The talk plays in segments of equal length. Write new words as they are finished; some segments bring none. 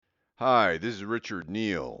Hi, this is Richard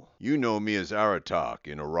Neal. You know me as Aratak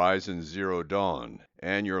in Horizon Zero Dawn,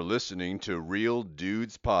 and you're listening to Real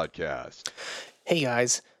Dudes Podcast. Hey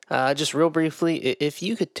guys, just real briefly, if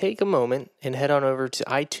you could take a moment and head on over to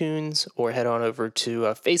iTunes or head on over to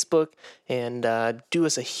Facebook and do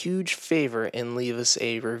us a huge favor and leave us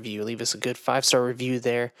a review. Leave us a good 5-star review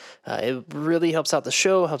there. It really helps out the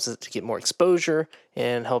show, helps it to get more exposure,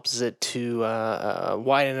 and helps it to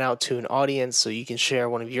widen out to an audience so you can share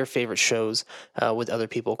one of your favorite shows with other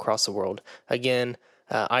people across the world. Again,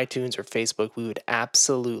 iTunes or Facebook, we would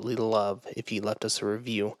absolutely love if you left us a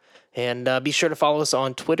review. And be sure to follow us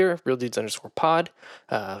on Twitter, RealDudes_pod,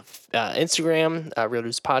 Instagram, Real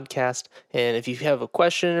Dudes Podcast. And if you have a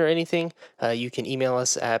question or anything, you can email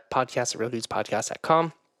us at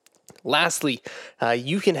podcast@realdudespodcast.com. Lastly,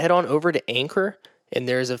 you can head on over to Anchor, and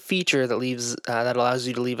there's a feature that allows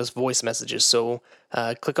you to leave us voice messages. So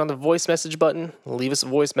click on the voice message button, leave us a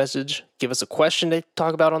voice message, give us a question to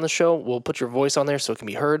talk about on the show. We'll put your voice on there so it can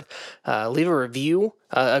be heard. Leave a review,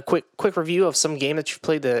 a quick review of some game that you've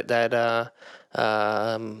played that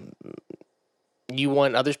you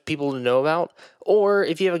want other people to know about. Or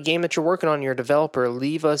if you have a game that you're working on, you're a developer,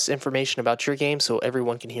 leave us information about your game so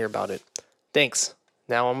everyone can hear about it. Thanks.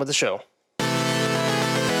 Now on with the show.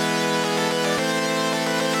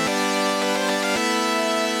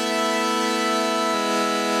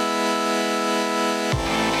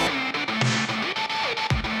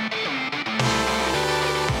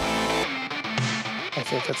 I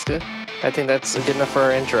think that's good. I think that's good enough for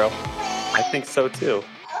our intro. I think so too.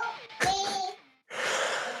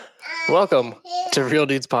 Welcome to Real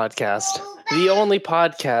Dudes Podcast, the only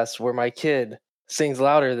podcast where my kid sings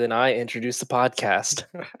louder than I introduce the podcast.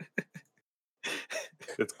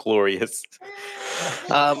 It's glorious.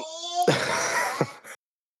 Hold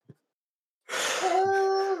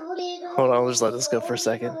on, I'll just let this go for a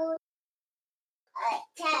second.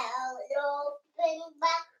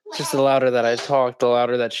 Just the louder that I talk, the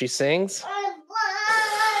louder that she sings.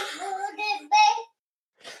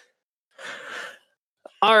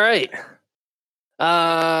 All right.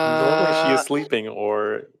 Normally she is sleeping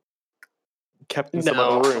or kept in some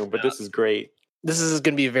other room, but this is great. This is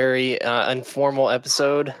going to be a very informal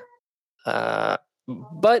episode,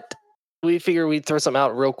 but we figure we'd throw something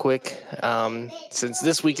out real quick since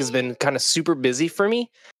this week has been kind of super busy for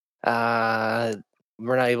me.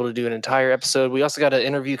 We're not able to do an entire episode. We also got an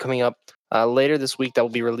interview coming up later this week that will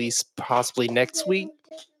be released possibly next week,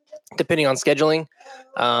 depending on scheduling.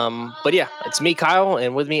 But yeah, it's me, Kyle,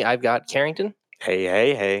 and with me I've got Carrington.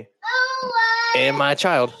 Hey. And my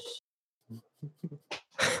child.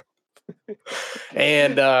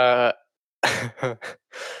 And the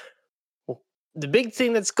big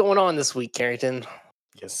thing that's going on this week, Carrington.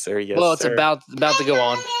 Yes, sir. Well, it's about to go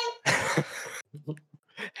on.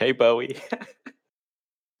 Hey, Bowie.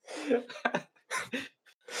 I'm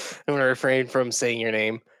gonna refrain from saying your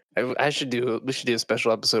name. We should do a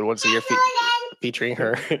special episode once a year featuring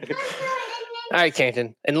her. All right,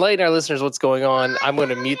 Carrington. Enlighten our listeners what's going on. I'm going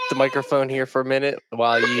to mute the microphone here for a minute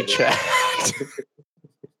while you chat.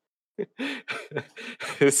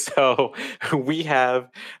 So we have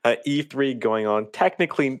E3 going on,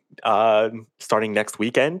 technically starting next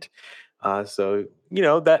weekend. So,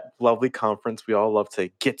 that lovely conference, we all love to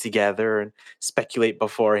get together and speculate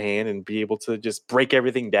beforehand and be able to just break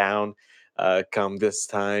everything down come this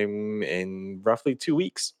time in roughly 2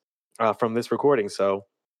 weeks from this recording. So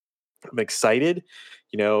I'm excited.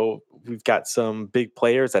 We've got some big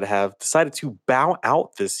players that have decided to bow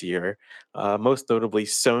out this year, most notably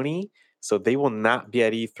Sony. So they will not be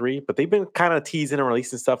at E3, but they've been kind of teasing and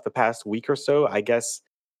releasing stuff the past week or so, I guess,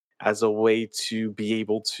 as a way to be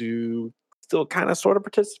able to still kind of sort of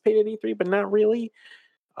participate at E3, but not really.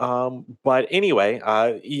 But anyway,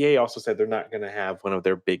 EA also said they're not going to have one of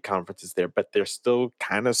their big conferences there, but they're still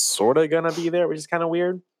kind of sort of going to be there, which is kind of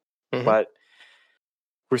weird. Mm-hmm. But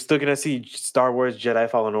we're still going to see Star Wars Jedi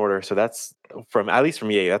Fallen Order. So that's at least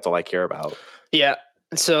from EA, that's all I care about. Yeah.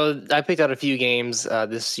 So I picked out a few games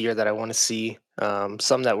this year that I want to see.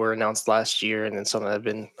 Some that were announced last year and then some that have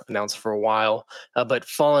been announced for a while. But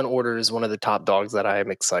Fallen Order is one of the top dogs that I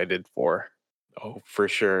am excited for. Oh, for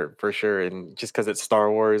sure. And just because it's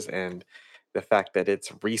Star Wars and the fact that it's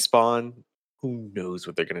Respawn, who knows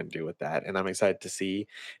what they're going to do with that. And I'm excited to see.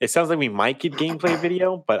 It sounds like we might get gameplay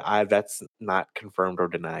video, but that's not confirmed or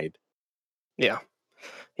denied. Yeah,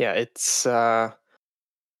 it's...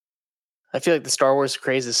 I feel like the Star Wars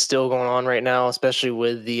craze is still going on right now, especially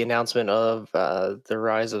with the announcement of the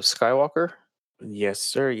Rise of Skywalker. Yes,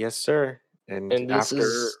 sir. And after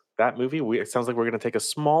that movie, it sounds like we're going to take a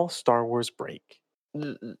small Star Wars break.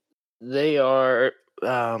 They are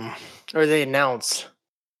or they announced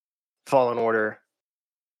Fallen Order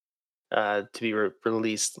to be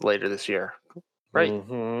released later this year, right?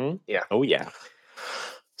 Mm-hmm. Yeah. Oh yeah.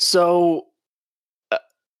 So,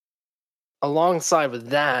 alongside with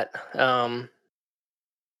that,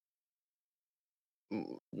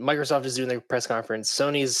 Microsoft is doing their press conference.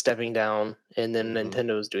 Sony is stepping down, and then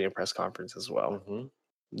Nintendo is doing a press conference as well. Mm-hmm.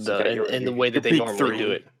 So you got In the way your that they big normally do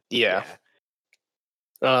three. it. Yeah.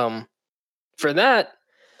 For that,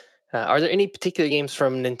 are there any particular games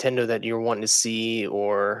from Nintendo that you're wanting to see,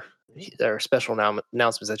 or special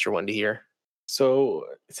announcements that you're wanting to hear? So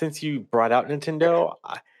since you brought out Nintendo,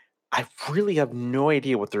 I really have no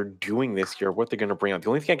idea what they're doing this year, what they're going to bring out. The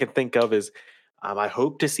only thing I can think of is I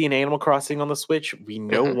hope to see an Animal Crossing on the Switch. We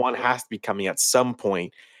know one has to be coming at some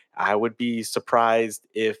point. I would be surprised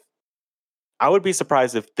if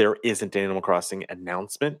there isn't an Animal Crossing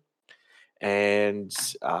announcement. And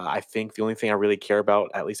I think the only thing I really care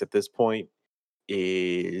about, at least at this point,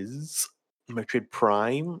 is Metroid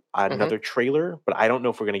Prime, another trailer. But I don't know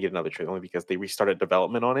if we're going to get another trailer only because they restarted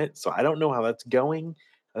development on it. So I don't know how that's going.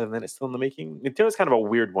 Other than it's still in the making. Nintendo's kind of a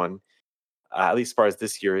weird one, at least as far as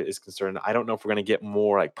this year is concerned. I don't know if we're going to get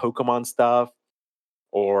more like Pokemon stuff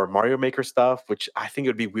or Mario Maker stuff, which I think it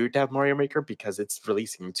would be weird to have Mario Maker because it's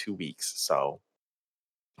releasing in 2 weeks. So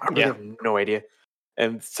I really have no idea.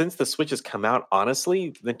 And since the Switch has come out,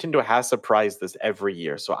 honestly, Nintendo has surprised us every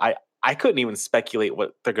year. So I couldn't even speculate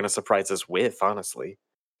what they're going to surprise us with, honestly.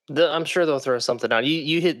 I'm sure they'll throw something out.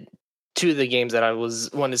 You hit two of the games that I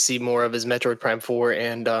was wanting to see more of is Metroid Prime 4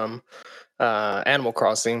 and Animal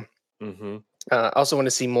Crossing. Mm-hmm. I also want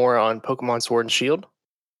to see more on Pokemon Sword and Shield.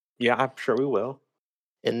 Yeah, I'm sure we will.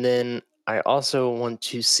 And then I also want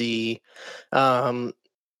to see, I'm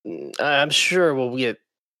sure we'll get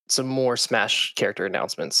some more Smash character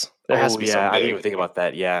announcements. There has to be some I didn't big. even think about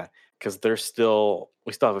that. Yeah, because we still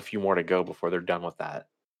have a few more to go before they're done with that.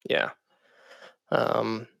 Yeah.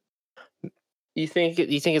 You think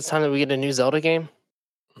it's time that we get a new Zelda game?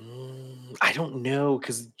 I don't know,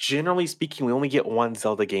 because generally speaking, we only get one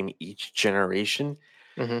Zelda game each generation.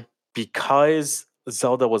 Because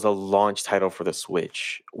Zelda was a launch title for the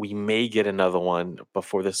Switch, we may get another one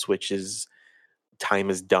before the Switch's time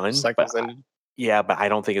is done. Cycles ended. Yeah, but I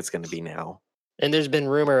don't think it's going to be now. And there's been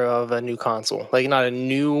rumor of a new console, like not a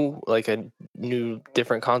new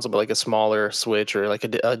different console, but like a smaller Switch or like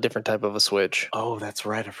a different type of a Switch. Oh, that's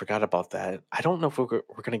right. I forgot about that. I don't know if we're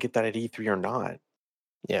going to get that at E3 or not.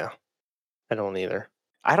 Yeah, I don't either.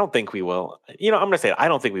 I don't think we will. I'm going to say it. I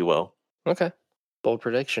don't think we will. Okay, bold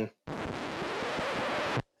prediction.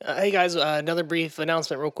 Hey guys, another brief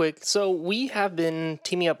announcement real quick. So we have been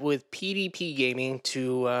teaming up with PDP Gaming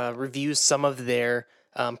to review some of their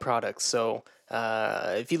products. So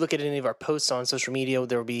if you look at any of our posts on social media,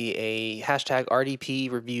 there will be a hashtag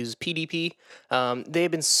RDP reviews PDP. They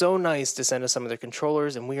have been so nice to send us some of their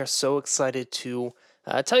controllers, and we are so excited to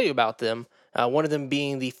tell you about them. One of them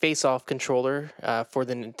being the face-off controller for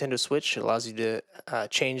the Nintendo Switch. It allows you to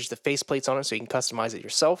change the faceplates on it so you can customize it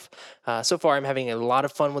yourself. So far, I'm having a lot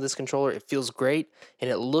of fun with this controller. It feels great, and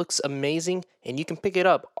it looks amazing, and you can pick it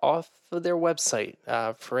up off of their website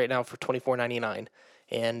for right now for $24.99.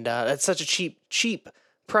 And that's such a cheap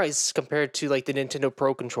price compared to like the Nintendo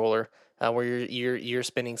Pro controller where you're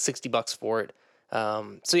spending $60 for it.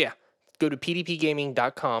 So yeah, go to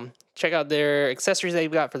pdpgaming.com. Check out their accessories they've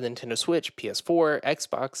got for the Nintendo Switch, PS4,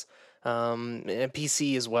 Xbox, and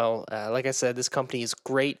PC as well. Like I said, this company is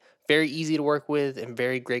great, very easy to work with, and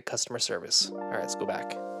very great customer service. All right, let's go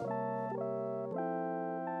back.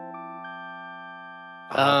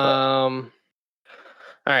 All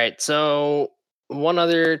right, so one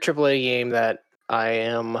other AAA game that I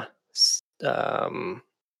am,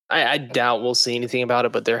 I doubt we'll see anything about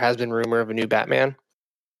it, but there has been rumor of a new Batman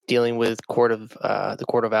dealing with the Court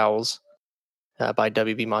of Owls by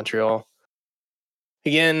WB Montreal.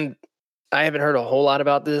 Again, I haven't heard a whole lot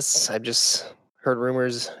about this. I've just heard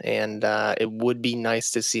rumors, and it would be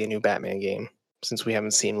nice to see a new Batman game since we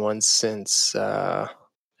haven't seen one since Arkham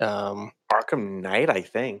Knight, I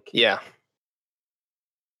think. Yeah.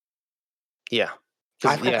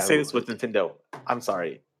 I have to say this with Nintendo. I'm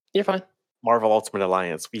sorry. You're fine. Marvel Ultimate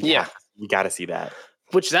Alliance. We got to see that.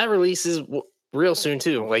 Which that releases real soon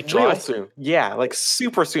too, like July. Real soon. Yeah, like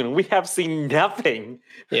super soon. We have seen nothing.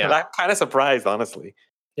 Yeah. I'm kind of surprised, honestly.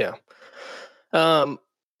 Yeah.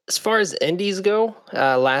 As far as indies go,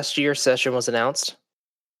 last year Session was announced.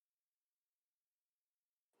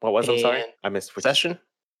 What was? I'm sorry, I missed. Session.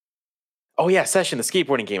 Oh yeah, Session, the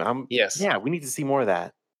skateboarding game. Yes. Yeah, we need to see more of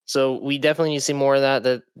that. So we definitely need to see more of that.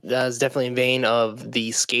 That is definitely in vein of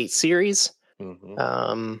the Skate series.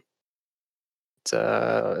 Mm-hmm. It's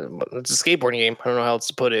a skateboarding game. I don't know how else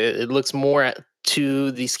to put it. It looks more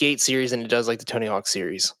to the Skate series than it does like the Tony Hawk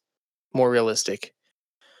series. More realistic.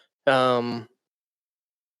 Ori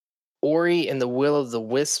and the Will of the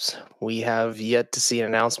Wisps. We have yet to see an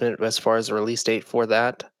announcement as far as a release date for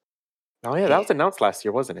that. Oh yeah, that was announced last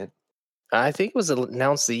year, wasn't it? I think it was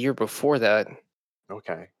announced the year before that.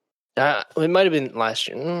 Okay. It might have been last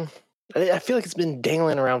year. I feel like it's been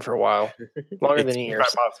dangling around for a while, longer than a year.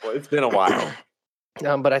 Quite possible. It's been a while.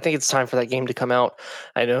 But I think it's time for that game to come out.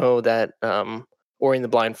 I know that Ori and the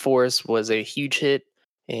Blind Forest was a huge hit,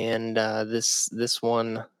 and this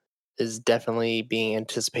one is definitely being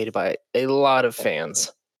anticipated by a lot of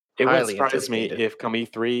fans. It wouldn't Highly surprise me anticipated. if come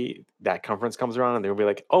E3, that conference comes around and they'll be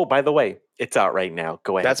like, "Oh, by the way, it's out right now.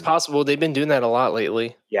 Go ahead." That's possible. They've been doing that a lot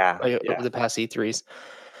lately, Yeah. over the past E3s.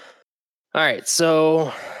 All right,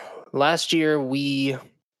 so last year we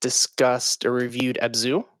discussed or reviewed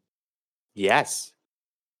Abzu, Yes.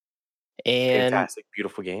 and Fantastic,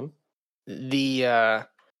 beautiful game. the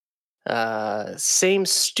same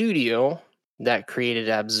studio that created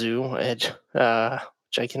Abzu, which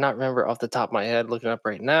I cannot remember off the top of my head, looking up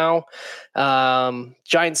right now.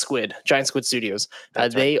 Giant Squid Studios.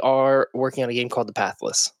 That's They are working on a game called The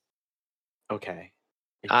Pathless. Okay.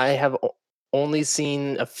 I have only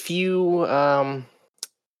seen a few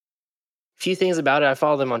things about it. I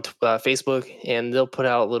follow them on Facebook, and they'll put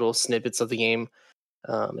out little snippets of the game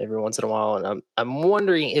every once in a while. And I'm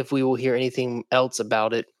wondering if we will hear anything else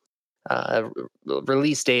about it,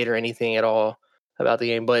 release date or anything at all about the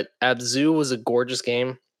game. But Abzu was a gorgeous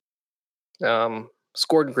game.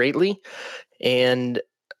 Scored greatly, and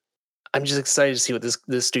I'm just excited to see what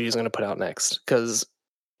this studio is going to put out next. Because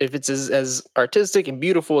if it's as artistic and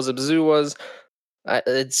beautiful as Abzu was,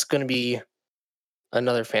 it's going to be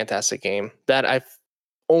another fantastic game that I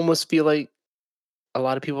almost feel like a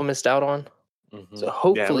lot of people missed out on. Mm-hmm. So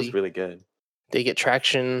hopefully, it was really good. They get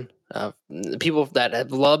traction. The people that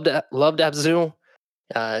have loved Abzu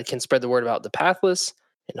can spread the word about The Pathless,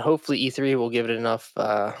 and hopefully E3 will give it enough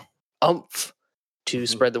oomph to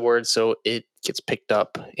spread the word so it gets picked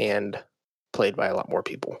up and played by a lot more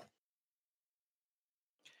people.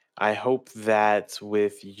 I hope that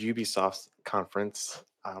with Ubisoft's conference,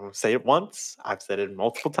 say it once, I've said it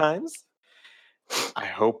multiple times. I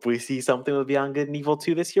hope we see something with Beyond Good and Evil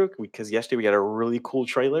 2 this year, because yesterday we got a really cool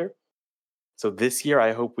trailer. So this year,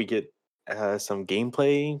 I hope we get some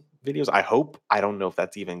gameplay videos. I don't know if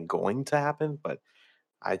that's even going to happen, but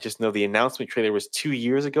I just know the announcement trailer was 2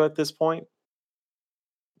 years ago at this point.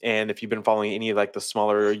 And if you've been following any of like the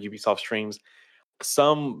smaller Ubisoft streams,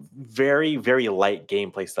 some very, very light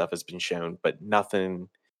gameplay stuff has been shown, but nothing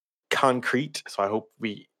concrete. So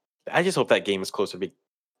I just hope that game is closer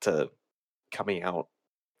to coming out.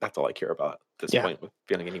 That's all I care about at this point with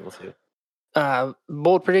Beyond Good and Evil 2.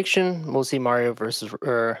 Bold prediction: we'll see Mario versus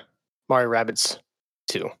Mario Rabbids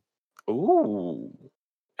 2. Ooh,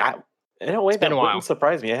 in a way that wouldn't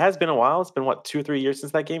surprise me. It has been a while. It's been 2 or 3 years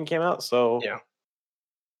since that game came out. So yeah,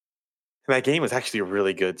 that game was actually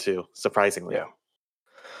really good too, surprisingly.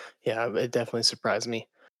 Yeah, it definitely surprised me.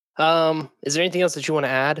 Is there anything else that you want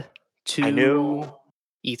to add to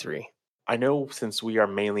E3? I know since we are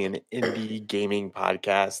mainly an indie gaming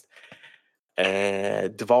podcast,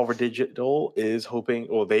 Devolver Digital is hoping,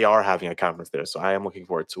 well, they are having a conference there, so I am looking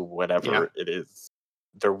forward to whatever it is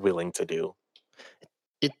they're willing to do.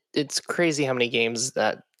 It's crazy how many games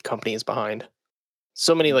that company is behind.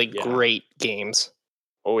 So many great games.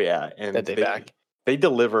 Oh yeah, and that they back. They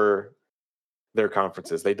deliver their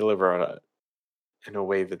conferences. They deliver in a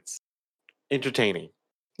way that's entertaining,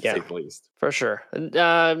 to say the least. For sure.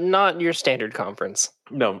 Not your standard conference.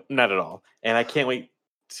 No, not at all. And I can't wait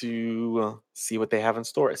to see what they have in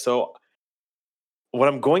store. So what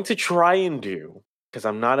I'm going to try and do, because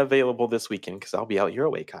I'm not available this weekend, because I'll be out your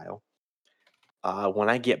way, Kyle, when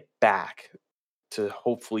I get back, to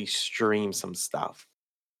hopefully stream some stuff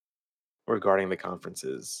regarding the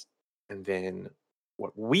conferences. And then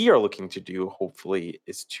what we are looking to do, hopefully,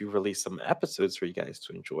 is to release some episodes for you guys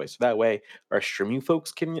to enjoy. So that way our streaming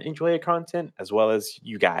folks can enjoy our content, as well as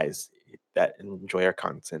you guys that enjoy our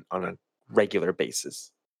content on a regular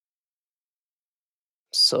basis.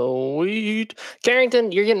 Sweet.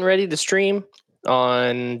 Carrington, you're getting ready to stream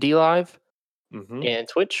on DLive and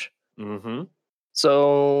Twitch. Mm-hmm.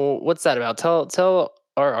 So what's that about? Tell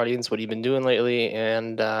our audience what you've been doing lately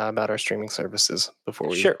and about our streaming services before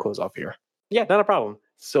we close off here. Yeah, not a problem.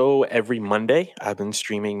 So every Monday, I've been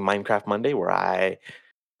streaming Minecraft Monday, where I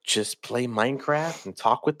just play Minecraft and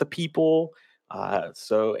talk with the people.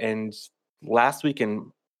 And last week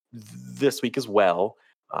and this week as well,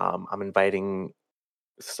 I'm inviting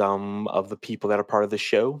some of the people that are part of the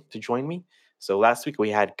show to join me. So last week we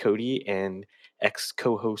had Cody and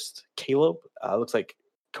ex-co-host Caleb. Looks like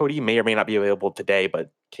Cody may or may not be available today,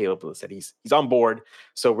 but Caleb said he's on board.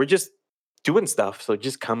 So we're just doing stuff. So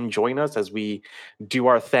just come join us as we do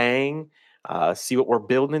our thing, see what we're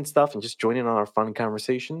building and stuff, and just join in on our fun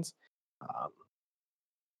conversations.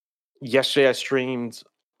 Yesterday I streamed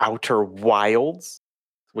Outer Wilds,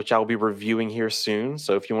 which I'll be reviewing here soon.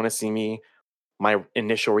 So if you want to see me, my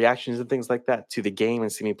initial reactions and things like that to the game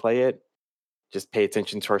and see me play it, just pay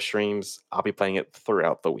attention to our streams. I'll be playing it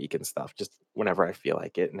throughout the week and stuff, just whenever I feel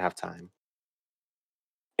like it and have time.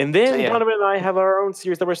 And then Donovan and I have our own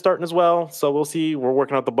series that we're starting as well. So we'll see. We're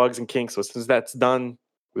working out the bugs and kinks. So as soon as that's done,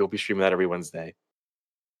 we'll be streaming that every Wednesday.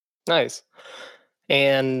 Nice.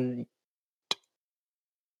 And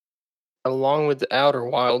along with the Outer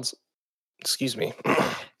Wilds, excuse me,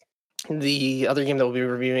 the other game that we'll be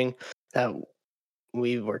reviewing that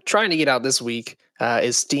we were trying to get out this week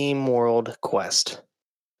is Steam World Quest.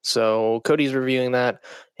 So Cody's reviewing that,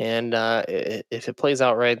 and if it plays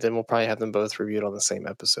out right, then we'll probably have them both reviewed on the same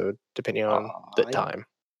episode, depending on the time.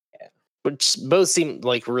 Yeah. Which both seem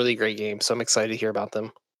like really great games, so I'm excited to hear about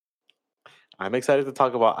them. I'm excited to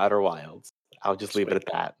talk about Outer Wilds. I'll just leave it at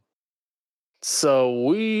that.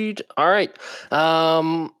 Sweet. All right.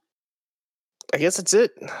 I guess that's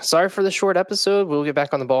it. Sorry for the short episode. We'll get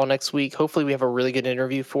back on the ball next week. Hopefully we have a really good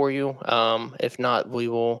interview for you. If not, we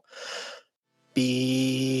will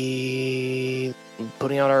be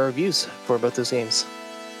putting out our reviews for both those games.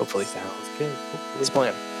 Hopefully. Sounds good. Let's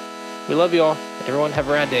plan. We love you all. Everyone have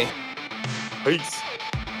a rad day. Peace.